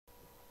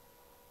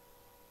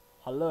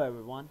Hello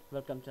everyone,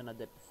 welcome to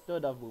another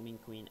episode of Booming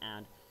Queen,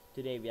 and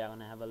today we are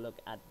gonna have a look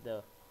at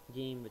the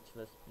game which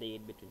was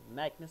played between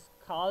Magnus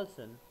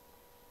Carlsen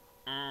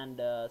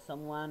and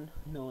someone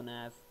known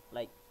as,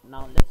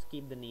 now let's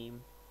keep the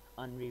name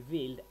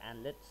unrevealed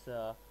and let's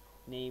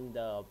name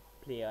the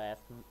player as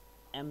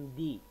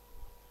MD.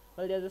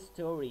 Well, there's a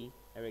story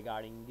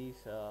regarding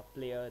this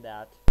player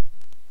that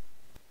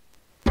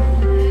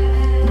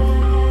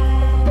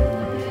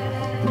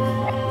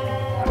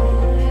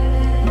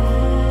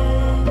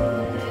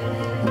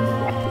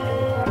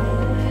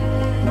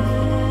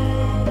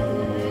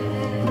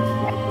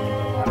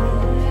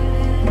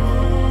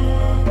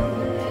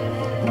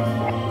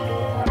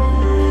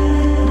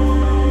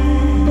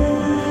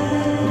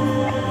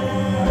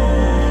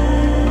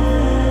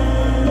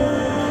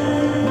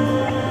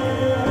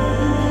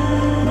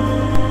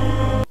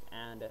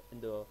and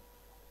in the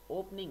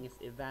opening is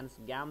Evans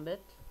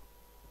Gambit,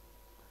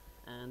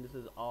 and this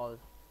is all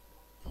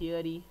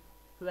theory.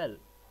 Well,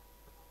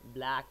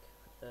 black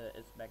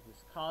is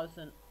Magnus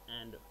Carlsen,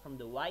 and from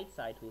the white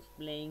side who's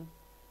playing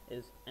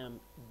is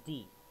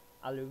MD.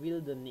 I'll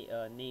reveal the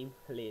name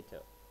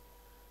later.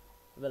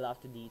 Well,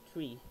 after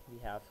d3 we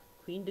have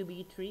queen to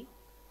b3.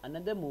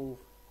 Another move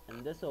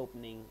in this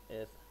opening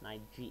is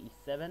knight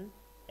ge7,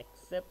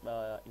 except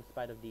in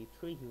spite of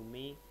d3 you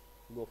may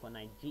go for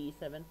knight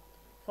ge7,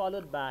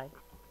 followed by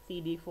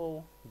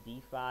cd4,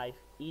 d5,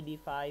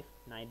 ed5,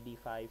 knight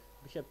d5,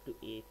 bishop to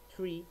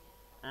a3,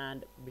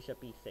 and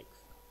bishop e6.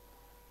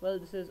 Well,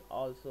 this is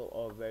also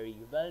a very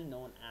well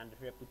known and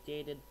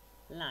reputed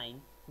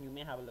line. You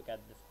may have a look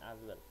at this as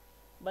well.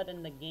 But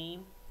in the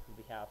game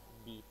we have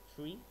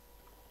d3,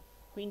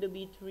 queen to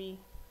b3,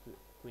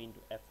 queen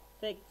to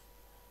f6,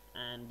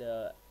 and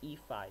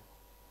e5.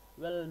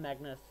 Well,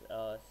 Magnus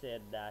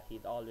said that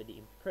he's already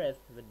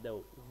impressed with the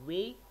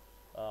way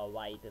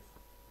white is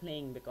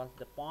playing, because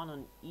the pawn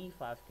on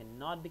e5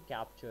 cannot be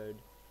captured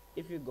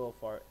if you go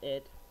for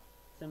it.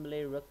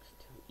 Similarly, rook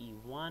to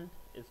e1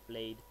 is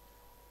played,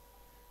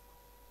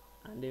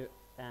 and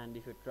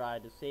if you try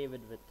to save it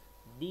with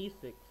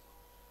d6,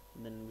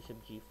 then bishop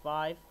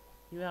g5,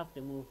 you have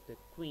to move the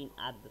queen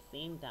at the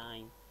same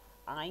time,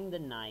 eyeing the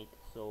knight.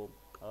 So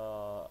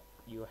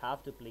you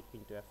have to play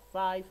queen to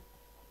f5,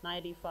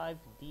 knight e5,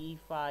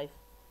 d5,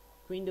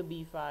 queen to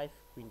b5,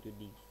 queen to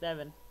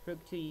d7,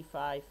 rook to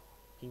e5,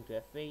 king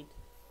to f8,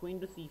 queen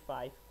to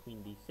c5,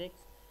 queen d6,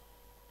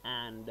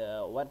 and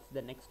what's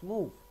the next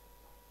move?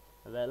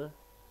 Well,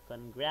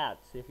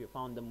 congrats if you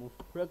found the move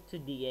rook to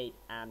d8,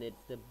 and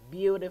it's the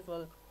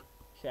beautiful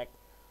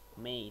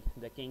checkmate.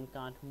 The king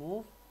can't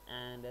move,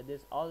 and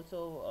this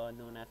also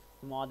known as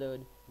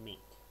smothered mate.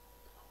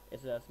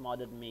 It's a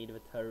smothered mate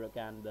with her rook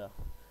and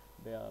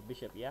the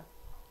bishop. Yeah.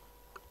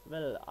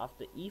 Well,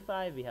 after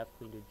e5 we have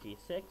queen to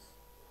g6,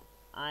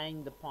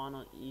 eyeing the pawn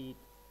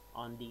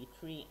on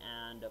d3,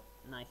 and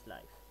nice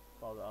life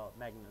for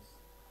Magnus.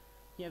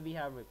 Here we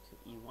have rook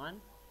to e1,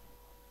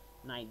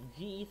 knight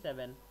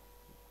ge7,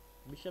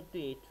 bishop to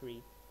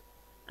a3,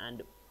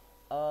 and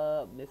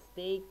a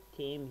mistake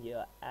came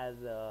here as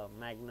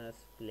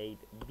Magnus played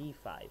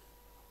b5.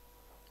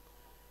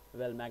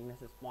 Well,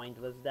 Magnus's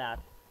point was that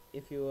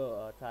if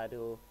you try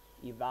to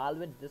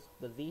evaluate this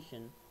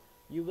position,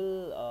 you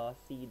will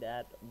see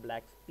that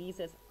black's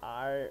pieces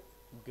are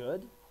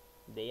good,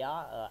 they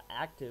are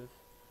active,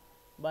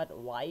 but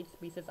white's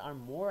pieces are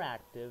more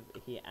active,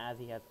 as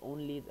he has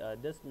only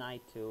this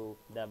knight to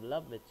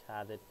develop, which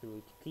has its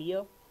route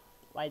clear.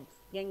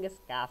 White's king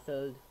is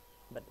castled,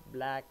 but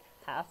black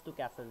has to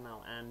castle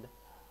now, and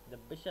the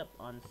bishop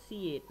on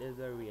c8 is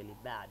really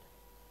bad.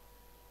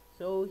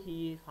 So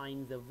he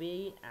finds a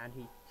way and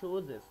he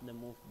chooses the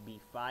move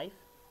b5.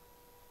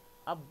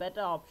 A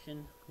better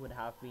option would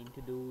have been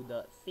to do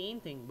the same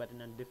thing but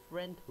in a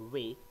different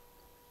way,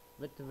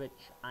 with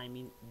which I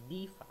mean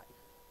d5.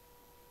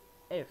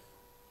 If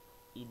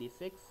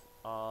ed6,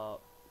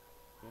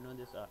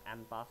 this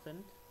en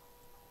passant,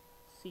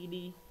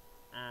 cd,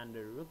 and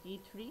rook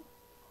e3,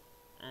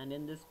 and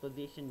in this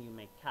position you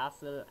may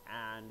castle,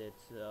 and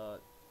it's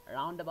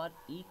around about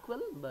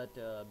equal, but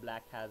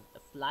black has a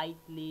slight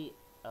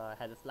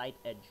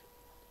edge.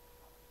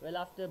 Well,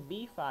 after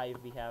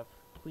b5 we have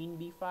queen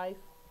b5,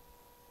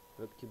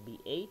 rook to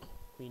b8,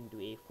 queen to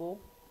a4,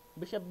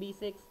 bishop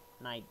b6,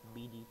 knight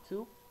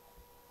bd2,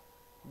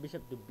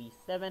 bishop to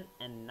b7,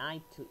 and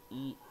knight to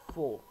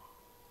e4.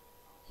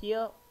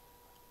 Here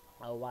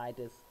white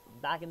is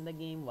back in the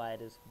game.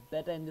 White is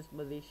better in this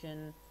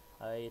position.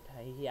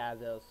 He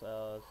has a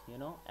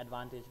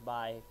advantage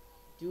by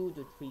 2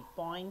 to 3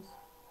 points,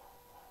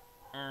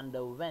 and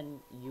when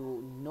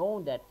you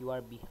know that you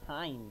are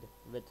behind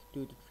with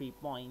 2 to 3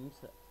 points,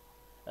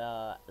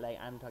 like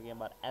I'm talking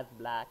about as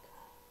black,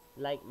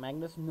 like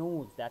Magnus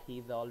knows that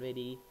he's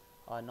already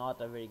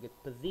not a very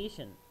good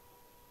position,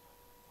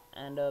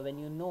 and when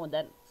you know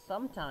that,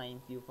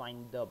 sometimes you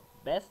find the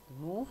best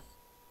moves,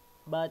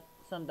 but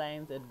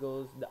sometimes it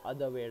goes the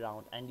other way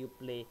around and you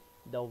play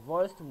the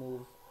worst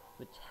moves,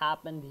 which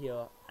happened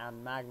here,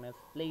 and Magnus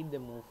played the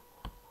move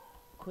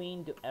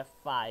queen to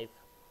f5,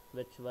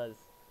 which was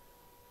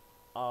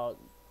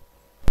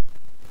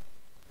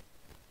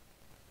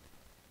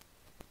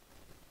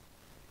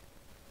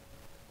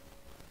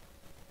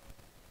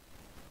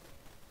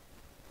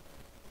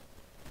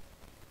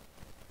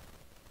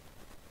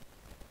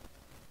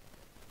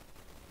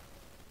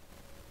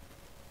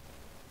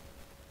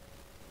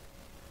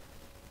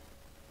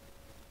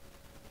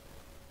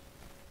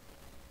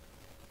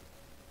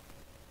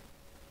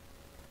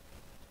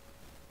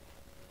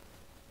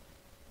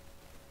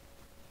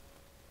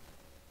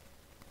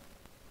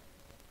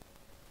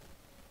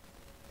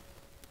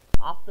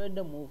after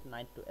the move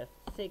knight to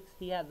f6,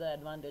 he has the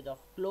advantage of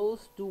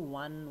close to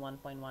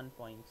 1.1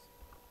 points.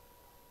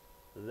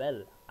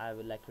 Well, I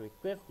would like to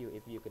request you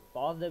if you could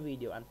pause the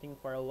video and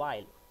think for a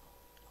while.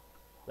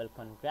 Well,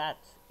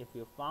 congrats if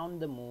you found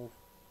the move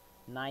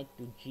knight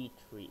to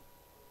g3,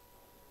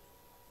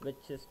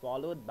 which is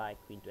followed by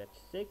queen to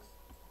h6,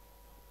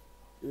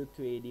 rook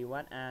to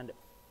ad1, and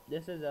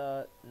this is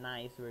a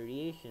nice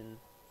variation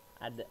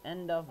at the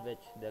end of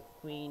which the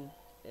queen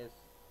is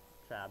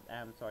trapped.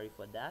 I am sorry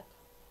for that,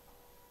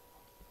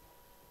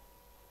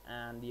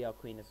 and your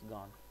queen is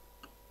gone.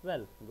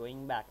 Well,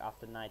 going back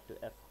after knight to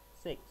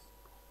f6,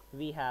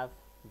 we have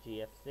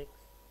gf6,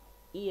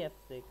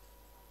 ef6,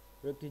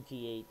 rook to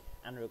g8,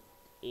 and rook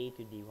a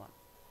to d1.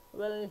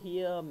 Well,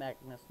 here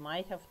Magnus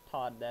might have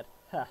thought that,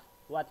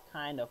 what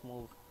kind of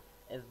move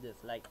is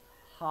this? Like,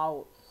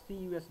 how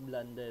serious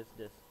blunder is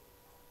this?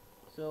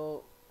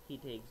 So he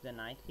takes the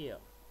knight here,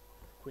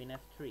 queen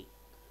f3,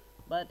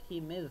 but he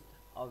missed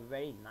a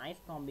very nice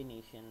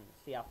combination.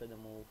 See, after the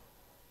move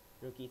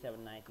rook e7,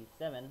 knight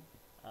e7,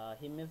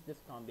 he missed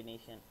this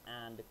combination.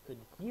 And could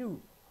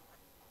you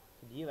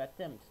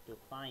attempt to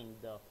find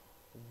the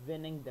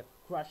winning, the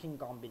crushing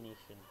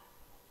combination?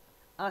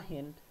 A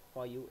hint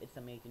for you, it's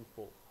a mate in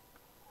 4.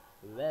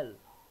 Well,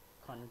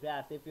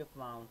 congrats if you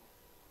found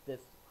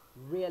this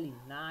really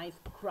nice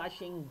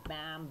crushing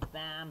bam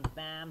bam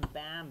bam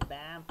bam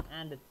bam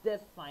and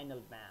this final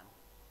bam,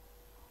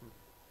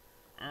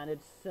 and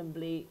it's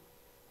simply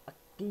a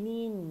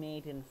clean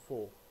mate in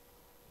 4.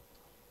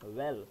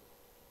 Well,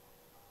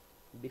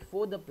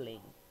 before the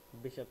playing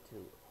bishop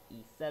to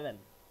e7,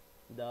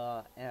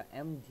 the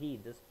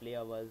MD, this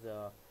player was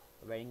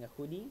wearing a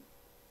hoodie,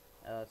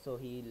 so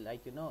he,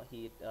 like, you know,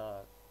 he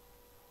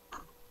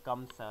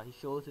he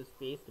shows his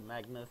face to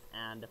Magnus,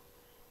 and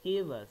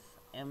he was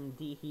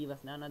MD. He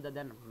was none other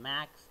than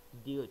Max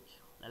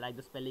Deutsch. I like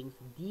the spellings,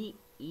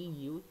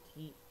 D-E-U-T-S-C-H.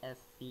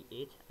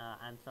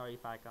 I'm sorry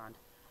if I can't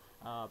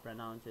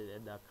pronounce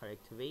it the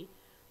correct way,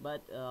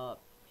 but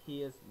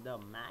he is the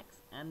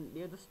Max. And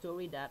there's a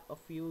story that a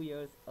few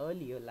years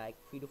earlier, like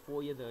 3 to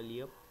 4 years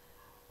earlier,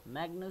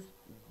 Magnus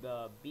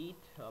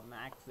beat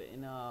Max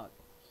in a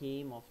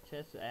game of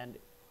chess, and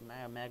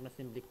Magnus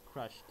simply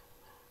crushed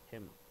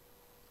him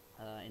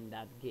in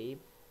that game,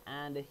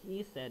 and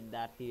he said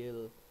that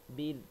he'll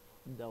be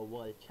the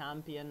world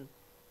champion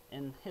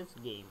in his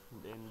game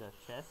in the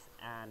chess,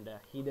 and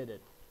he did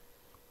it.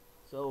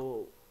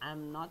 So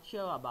I'm not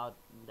sure about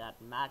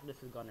that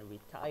Magnus is gonna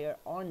retire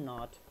or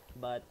not,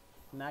 but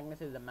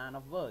Magnus is a man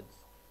of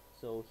words,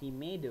 so he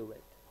may do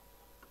it.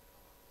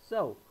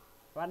 So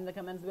write in the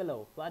comments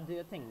below, what do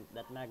you think,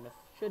 that Magnus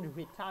should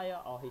retire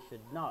or he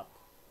should not?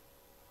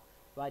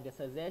 Write your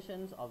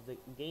suggestions of the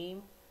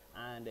game,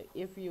 and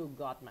if you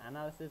got my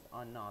analysis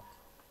or not.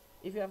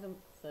 If you have some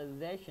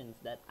suggestions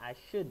that I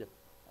should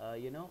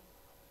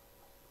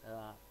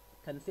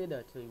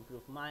consider to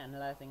improve my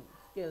analyzing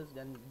skills,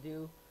 then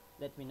do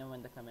let me know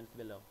in the comments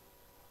below.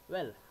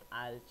 Well,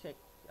 I'll check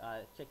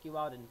you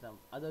out in some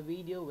other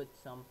video with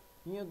some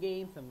new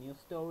games, some new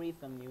stories,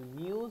 some new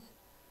news,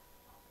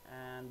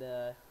 and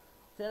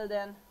till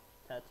then,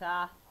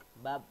 ta-ta,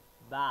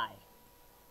 bye-bye.